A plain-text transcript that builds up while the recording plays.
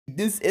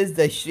this is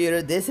the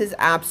shader. This is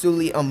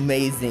absolutely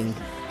amazing.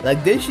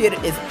 Like, this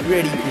shader is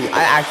pretty cool.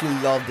 I actually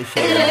love the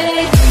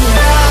shader.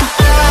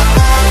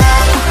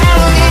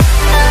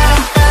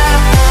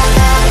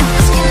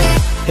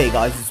 Hey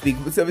guys, it's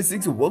Speaking with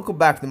 76. Welcome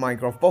back to the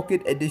Minecraft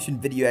Pocket Edition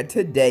video. And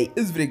today,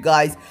 this video,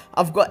 guys,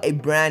 I've got a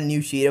brand new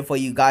shader for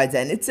you guys,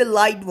 and it's a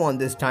light one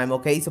this time.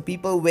 Okay, so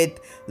people with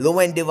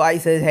low-end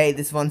devices, hey,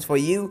 this one's for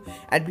you,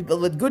 and people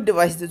with good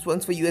devices, this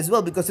one's for you as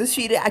well, because this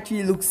shader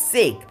actually looks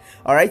sick.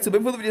 Alright, so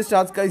before the video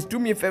starts, guys, do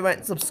me a favor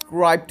and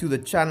subscribe to the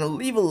channel.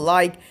 Leave a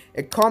like,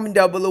 a comment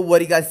down below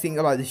what you guys think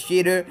about the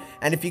shader,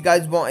 and if you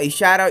guys want a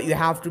shout out, you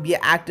have to be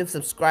an active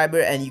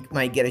subscriber and you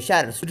might get a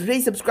shout out. So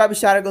today's subscriber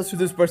shout out goes to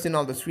this person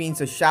on the screen,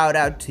 so shout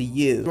out to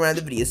you around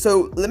the video.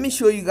 So let me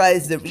show you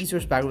guys the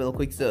resource pack real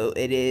quick. So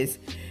it is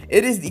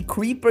the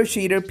Creeper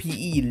Shader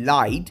PE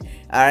Lite.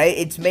 Alright,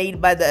 it's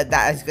made by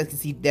as you guys can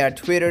see their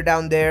Twitter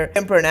down there. I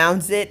can't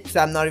pronounce it, so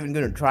I'm not even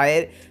gonna try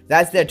it.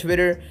 That's their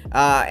Twitter,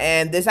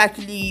 and there's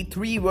actually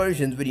 3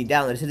 versions when you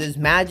download it. So there's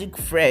Magic,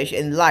 Fresh,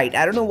 and Light.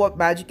 I don't know what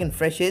Magic and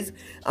Fresh is.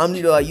 I'm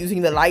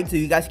using the Light, so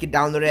you guys can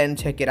download it and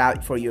check it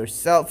out for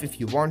yourself if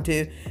you want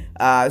to.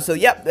 So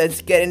yep,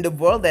 let's get in the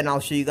world and I'll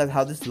show you guys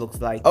how this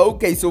looks like.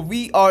 Okay, so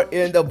we are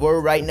in the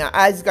world right now.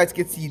 As you guys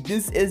can see,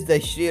 this is the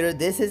shader.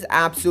 This is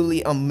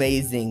absolutely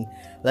amazing.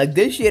 Like,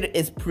 this shader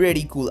is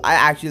pretty cool. I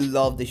actually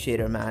love the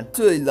shader, man. I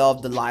really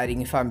love the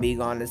lighting, if I'm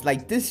being honest.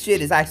 Like, this shit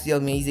is actually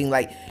amazing.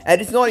 Like, and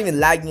it's not even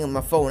lagging on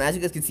my phone. As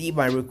you guys can see,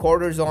 my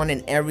recorder's on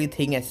and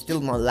everything is still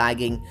not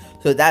lagging.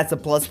 So that's a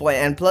plus point.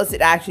 And plus,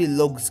 it actually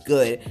looks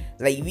good.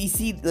 Like, we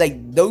see,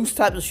 like, those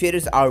types of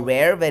shaders are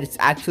rare, but it's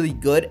actually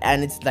good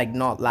and it's, like,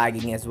 not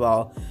lagging as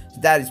well. So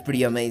that is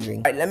pretty amazing.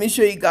 Alright, let me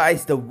show you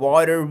guys the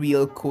water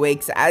real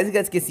quick. So as you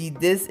guys can see,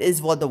 this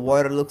is what the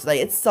water looks like.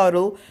 It's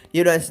subtle,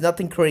 you know, it's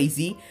nothing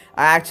crazy.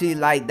 I actually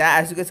like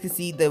that. As you guys can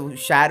see, the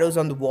shadows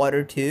on the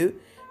water too.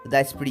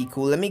 That's pretty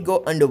cool. Let me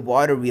go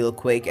underwater real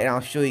quick and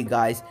I'll show you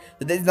guys.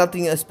 So there's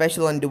nothing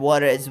special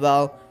underwater as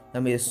well.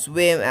 Let me just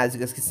swim. As you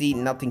guys can see,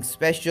 nothing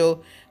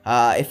special.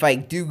 If I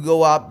do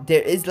go up,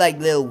 there is like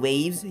little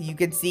waves you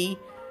can see.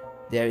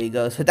 There you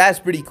go. So that's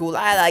pretty cool.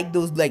 I like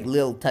those like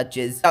little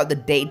touches. Out the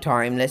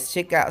daytime, let's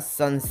check out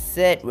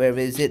sunset. Where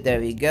is it? There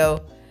we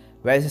go.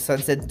 Where's the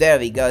sunset? There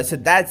we go. So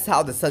that's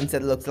how the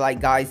sunset looks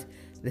like, guys.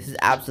 This is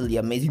absolutely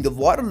amazing. The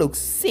water looks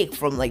sick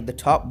from like the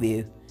top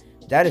view.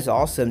 That is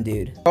awesome,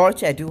 dude.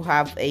 Torch, I do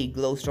have a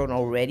glowstone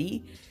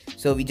already,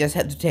 so we just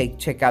have to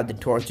check out the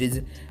torches.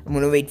 I'm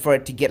gonna wait for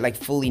it to get like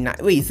fully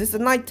night. Wait, is this the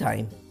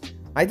nighttime?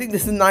 I think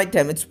this is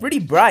nighttime. It's pretty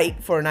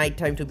bright for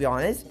nighttime, to be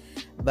honest,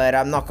 but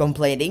I'm not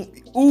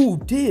complaining. Ooh,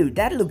 dude,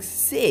 that looks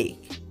sick.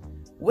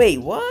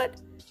 Wait,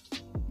 what?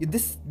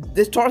 This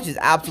torch is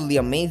absolutely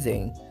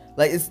amazing.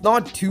 Like, it's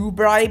not too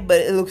bright,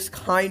 but it looks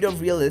kind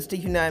of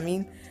realistic, you know what I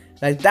mean?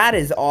 Like, that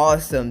is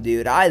awesome,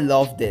 dude. I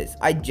love this.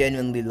 I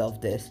genuinely love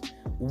this.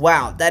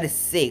 Wow, that is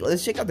sick.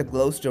 Let's check out the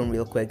glowstone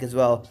real quick as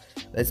well.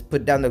 Let's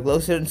put down the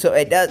glowstone. So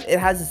it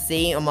has the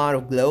same amount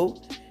of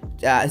glow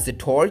as the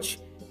torch.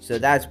 So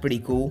that's pretty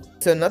cool.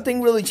 So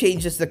nothing really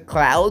changes the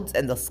clouds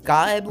and the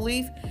sky, I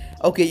believe.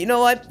 Okay, you know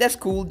what? That's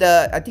cool.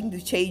 I think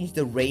they changed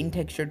the rain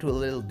texture to a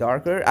little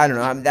darker. I don't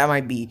know. That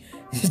might be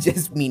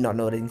just me not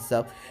noticing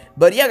stuff.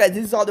 But yeah, guys,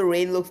 this is how the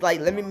rain looks like.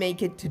 Let me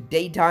make it to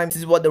daytime. This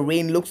is what the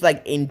rain looks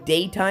like in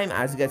daytime,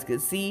 as you guys can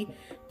see.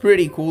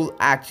 Pretty cool.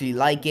 Actually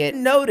like it.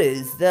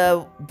 Notice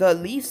the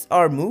leaves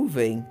are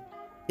moving.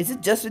 Is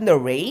it just in the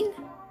rain?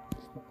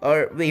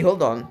 Or wait,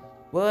 hold on.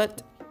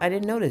 What? I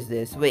didn't notice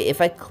this. Wait,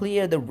 if I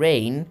clear the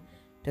rain,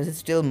 does it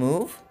still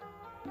move?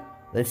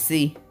 Let's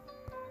see.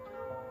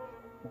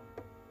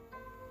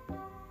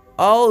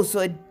 Oh, so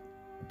it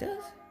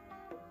does.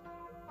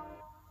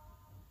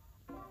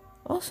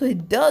 Also,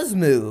 it does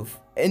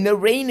move. In the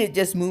rain, it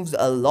just moves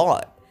a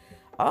lot.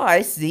 Oh,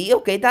 I see.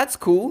 Okay, that's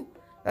cool.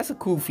 That's a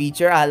cool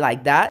feature. I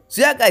like that.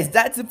 So yeah, guys,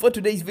 that's it for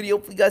today's video.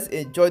 If you guys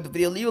enjoyed the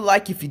video, leave a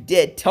like if you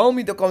did. Tell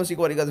me in the comments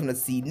what you guys want to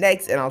see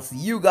next, and I'll see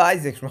you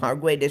guys next time. Have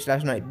a great day /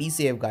 night. Be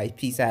safe, guys.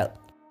 Peace out.